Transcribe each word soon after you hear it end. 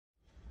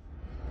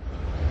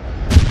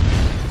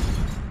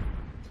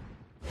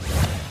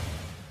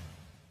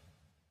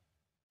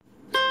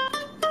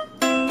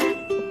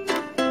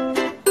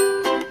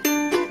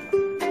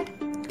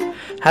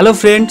Hello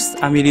friends,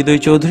 আমি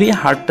হৃদয় Chowdhury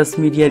heart touch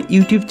মিডিয়ার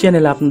YouTube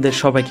চ্যানেলে আপনাদের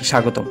সবাইকে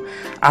স্বাগতম।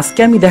 আজকে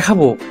আমি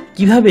দেখাবো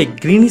কিভাবে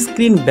গ্রিন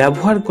স্ক্রিন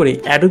ব্যবহার করে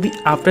অ্যাডোবি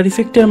আফটার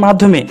ইফেক্টের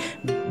মাধ্যমে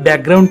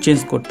ব্যাকগ্রাউন্ড চেঞ্জ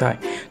করতে হয়।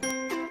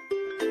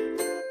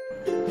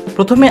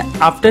 প্রথমে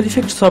আফটার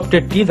ইফেক্ট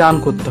সফটওয়্যারটি রান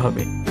করতে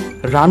হবে।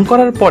 রান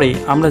করার পরে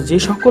আমরা যে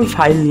সকল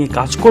ফাইল নিয়ে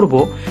কাজ করব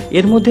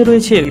এর মধ্যে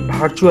রয়েছে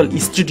ভার্চুয়াল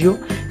স্টুডিও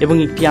এবং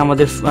একটি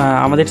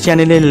আমাদের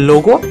চ্যানেলের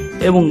লোগো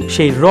এবং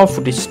সেই র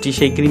ফুটেজটি,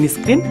 সেই green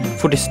screen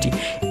ফুটেজটি।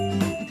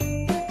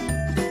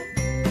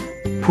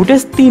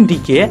 Footage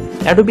তিনটিকে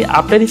Adobe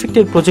after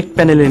ইফেক্টের project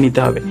প্যানেলে নিতে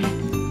হবে।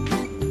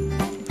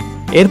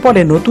 এরপরে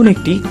নতুন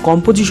একটি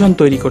কম্পোজিশন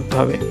তৈরি করতে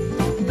হবে।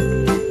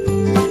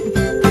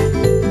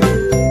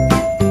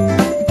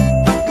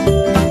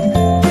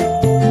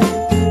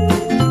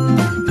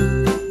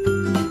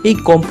 এই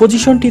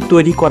কম্পোজিশনটি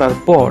তৈরি করার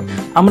পর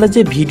আমরা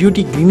যে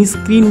ভিডিওটি গ্রিন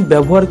স্ক্রিন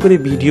ব্যবহার করে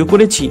ভিডিও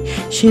করেছি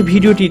সেই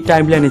ভিডিওটি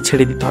টাইমলাইনে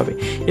ছেড়ে দিতে হবে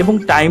এবং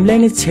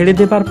টাইমলাইনে ছেড়ে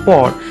দেবার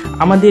পর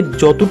আমাদের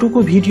যতটুকু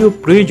ভিডিও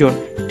প্রয়োজন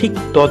ঠিক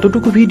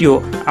ততটুকু ভিডিও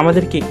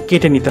আমাদেরকে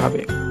কেটে নিতে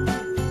হবে।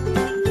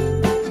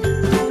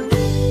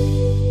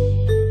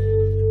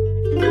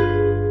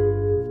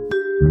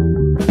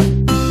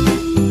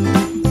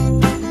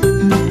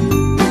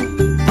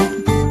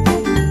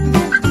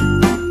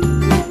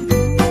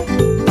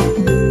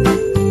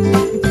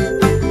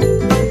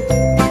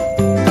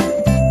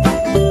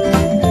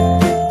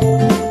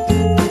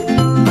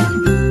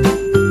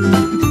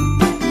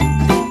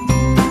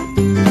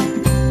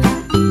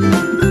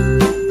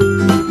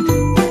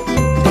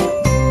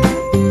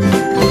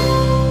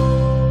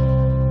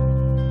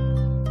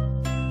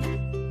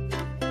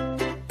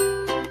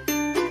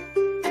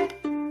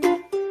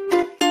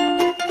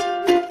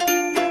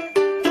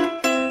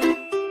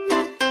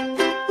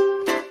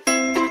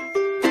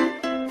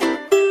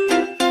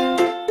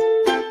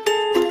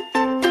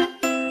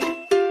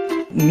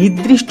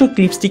 নির্দিষ্ট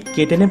ক্লিপসটি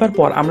কেটে নেবার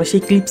পর আমরা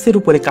সেই ক্লিপসের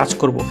উপরে কাজ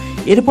করব।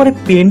 এরপরে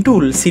পেন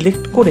টুল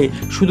সিলেক্ট করে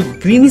শুধু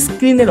গ্রিন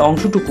স্ক্রিনের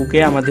অংশটুকুকে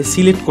আমাদের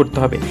সিলেক্ট করতে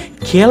হবে।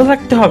 খেয়াল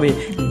রাখতে হবে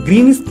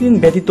গ্রিন স্ক্রিন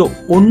ব্যতীত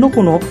অন্য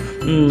কোনো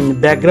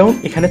ব্যাকগ্রাউন্ড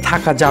এখানে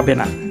থাকা যাবে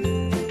না।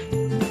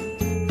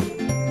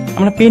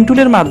 আমরা পেন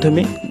টুলের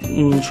মাধ্যমে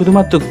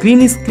শুধুমাত্র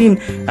গ্রিন স্ক্রিন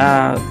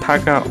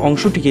থাকা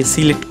অংশটিকে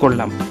সিলেক্ট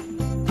করলাম।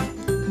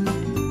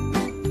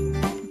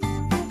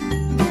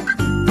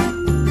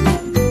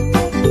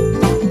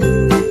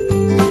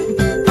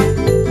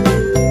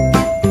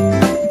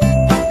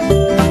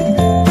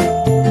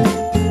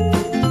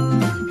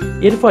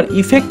 এরপর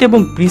ইফেক্ট এবং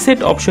প্রিসেট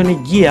অপশনে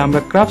গিয়ে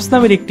আমরা ক্রাফটস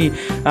নামের একটি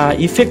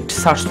ইফেক্ট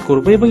সার্চ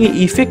করব এবং এই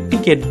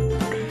ইফেক্টটিকে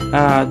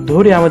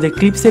ধরে আমাদের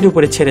ক্লিপসের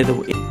উপরে ছেড়ে দেব।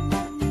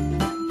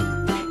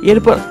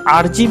 এরপর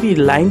RGB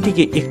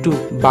লাইনটিকে একটু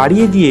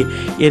বাড়িয়ে দিয়ে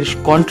এর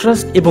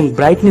কন্ট্রাস্ট এবং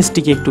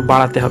ব্রাইটনেসটিকে একটু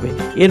বাড়াতে হবে।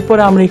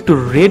 এরপরে আমরা একটু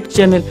রেড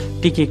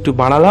চ্যানেলটিকে একটু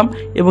বাড়ালাম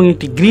এবং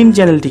একটি গ্রিন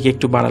চ্যানেলটিকে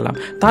একটু বাড়ালাম,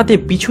 তাতে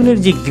পিছনের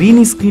যে গ্রিন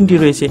স্ক্রিনটি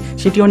রয়েছে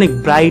সেটি অনেক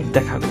ব্রাইট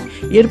দেখাবে।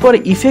 এরপরে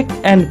ইফেক্ট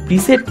অ্যান্ড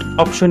প্রিসেট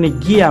অপশনে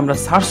গিয়ে আমরা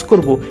সার্চ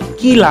করব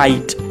কি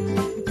লাইট।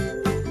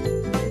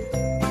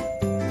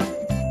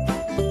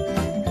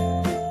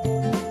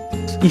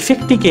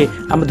 ইফেক্টটিকে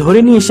আমরা ধরে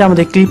নিয়ে এসে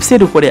আমাদের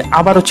ক্লিপসের উপরে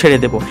আবারও ছেড়ে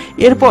দেব।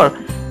 এরপর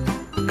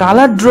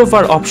কালার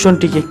ড্রপার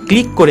অপশনটিকে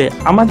ক্লিক করে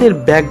আমাদের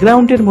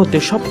ব্যাকগ্রাউন্ডের মধ্যে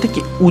সবথেকে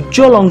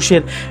উজ্জ্বল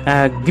অংশের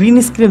গ্রিন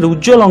স্ক্রিনের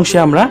উজ্জ্বল অংশে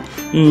আমরা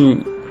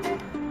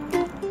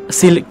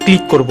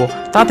ক্লিক করব,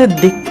 তাতে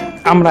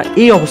আমরা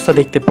এই অবস্থা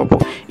দেখতে পাবো।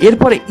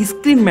 এরপরে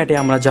স্ক্রিন ম্যাটে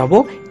আমরা যাব।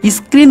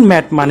 স্ক্রিন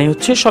ম্যাট মানে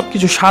হচ্ছে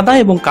সবকিছু সাদা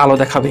এবং কালো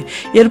দেখাবে।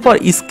 এরপর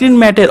স্ক্রিন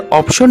ম্যাটের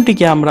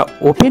অপশনটিকে আমরা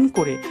ওপেন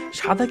করে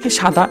সাদাকে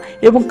সাদা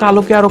এবং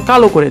কালোকে আরো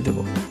কালো করে দেব।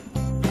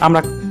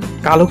 আমরা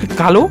কালোকে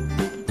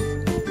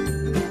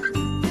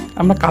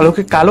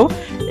কালো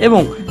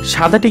এবং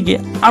সাদাটিকে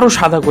আরো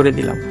সাদা করে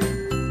দিলাম।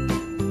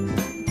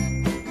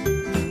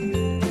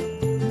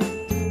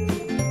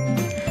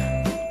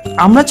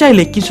 আমরা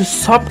চাইলে কিছু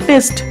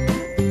সফটনেস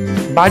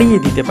বাড়িয়ে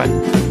দিতে পারি।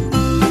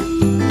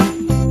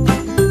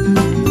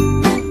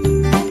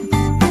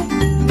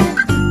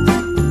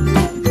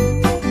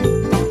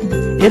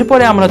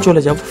 এরপরে আমরা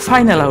চলে যাব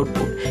ফাইনাল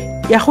আউটপুট।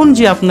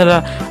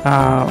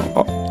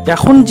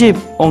 এখন যে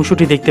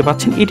অংশটি দেখতে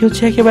পাচ্ছেন এটি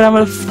হচ্ছে একেবারে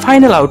আমার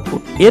ফাইনাল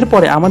আউটপুট।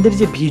 এরপরে আমাদের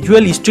যে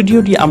ভিজুয়াল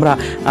স্টুডিওটি আমরা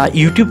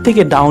ইউটিউব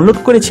থেকে ডাউনলোড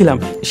করেছিলাম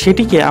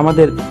সেটিকে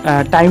আমাদের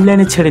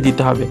টাইমলাইনে ছেড়ে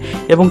দিতে হবে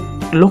এবং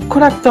লক্ষ্য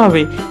রাখতে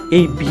হবে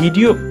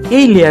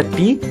এই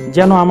লেয়ারটি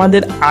যেন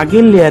আমাদের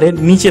আগের লেয়ারের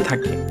নিচে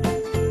থাকে।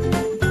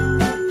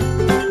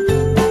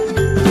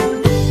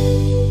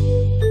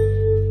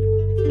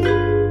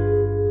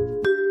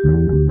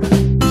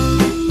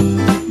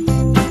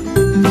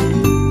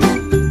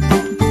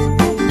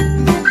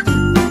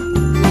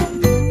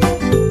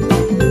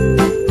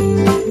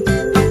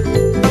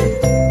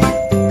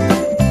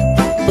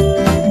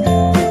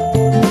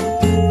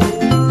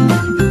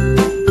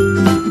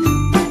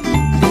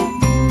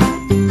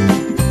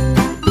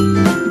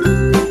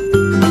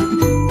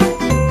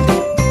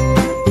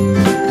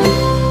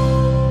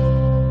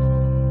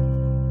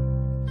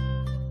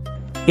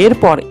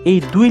 এরপর এই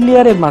 2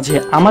 লেয়ারের মাঝে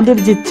আমাদের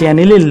যে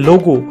চ্যানেলের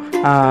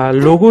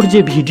লোগোর যে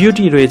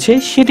ভিডিওটি রয়েছে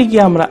সেটিকে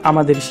আমরা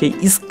আমাদের সেই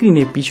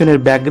স্ক্রিনে, পিছনের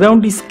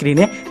ব্যাকগ্রাউন্ড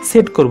স্ক্রিনে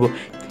সেট করব।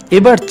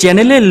 এবার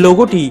চ্যানেলের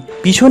লোগোটি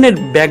পিছনের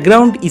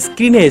ব্যাকগ্রাউন্ড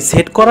স্ক্রিনে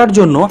সেট করার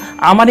জন্য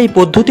আমার এই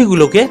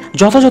পদ্ধতিগুলোকে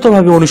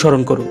যথাযথভাবে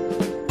অনুসরণ করুন।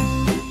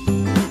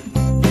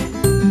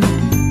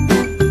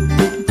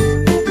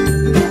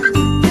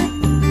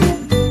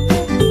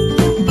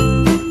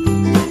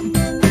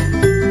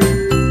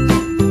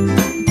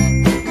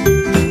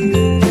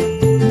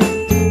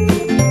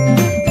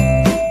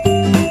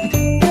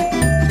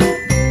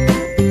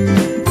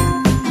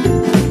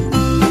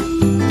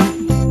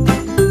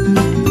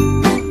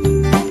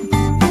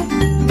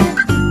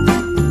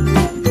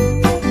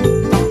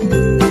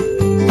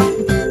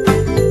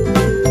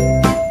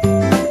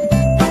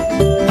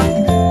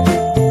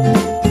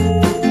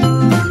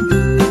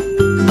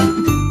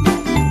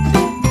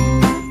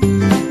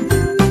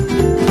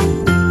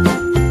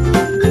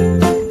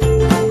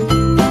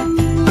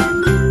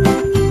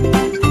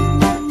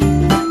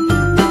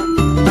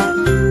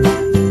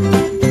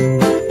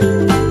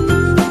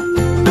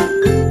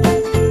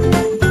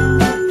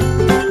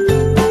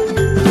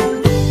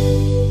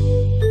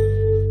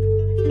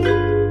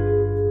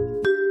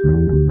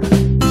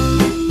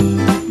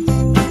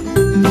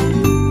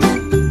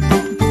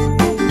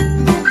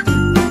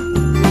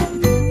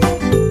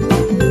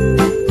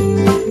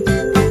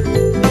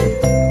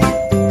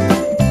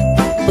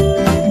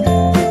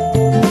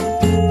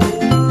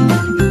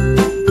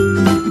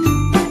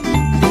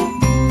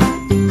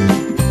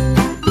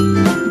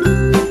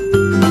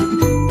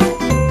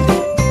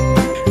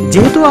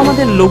 যেহেতু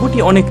আমাদের লোগোটি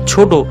অনেক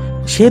ছোট,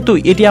 সেহেতু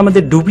এটি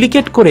আমাদের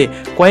ডুপ্লিকেট করে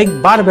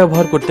কয়েকবার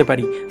ব্যবহার করতে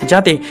পারি,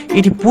 যাতে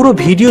এটি পুরো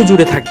ভিডিও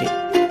জুড়ে থাকে।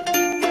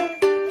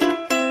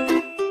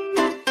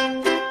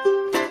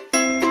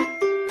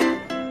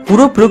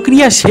 পুরো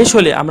প্রক্রিয়া শেষ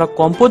হলে আমরা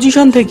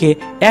কম্পোজিশন থেকে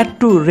অ্যাড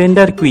টু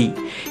রেন্ডার কুই,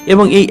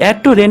 এবং এই অ্যাড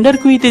টু রেন্ডার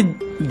কুইতে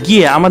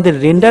গিয়ে আমাদের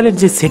রেন্ডারের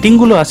যে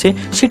সেটিংগুলো আছে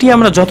সেটি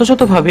আমরা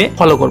যথাযথভাবে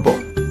ফলো করব।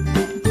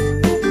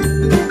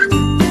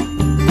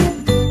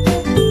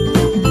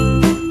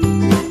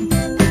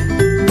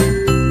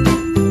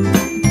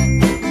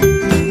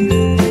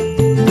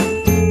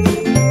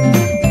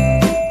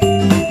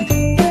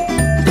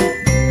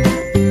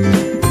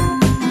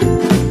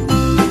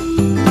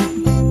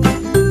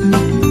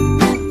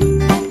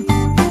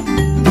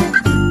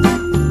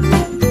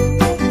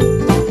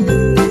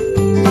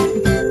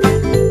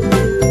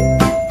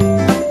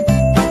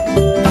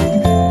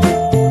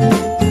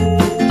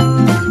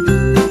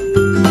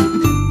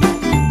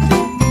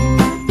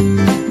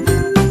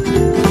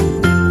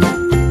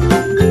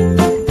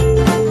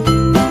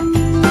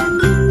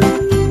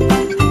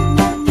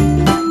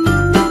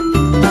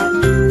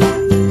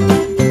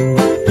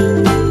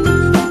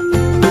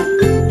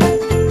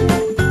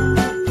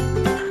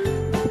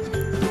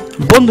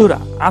 বন্ধুরা,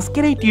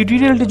 আজকের এই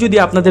টিউটোরিয়ালটি যদি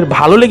আপনাদের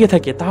ভালো লেগে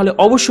থাকে তাহলে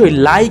অবশ্যই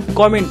লাইক,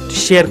 কমেন্ট,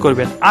 শেয়ার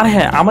করবেন। আর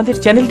হ্যাঁ, আমাদের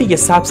চ্যানেলটিকে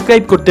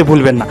সাবস্ক্রাইব করতে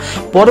ভুলবেন না।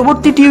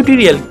 পরবর্তী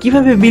টিউটোরিয়াল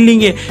কিভাবে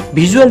বিল্ডিংয়ে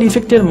ভিজুয়াল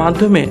ইফেক্টের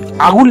মাধ্যমে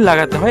আগুন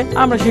লাগাতে হয়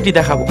আমরা সেটি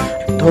দেখাবো।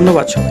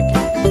 ধন্যবাদ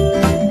সবাইকে।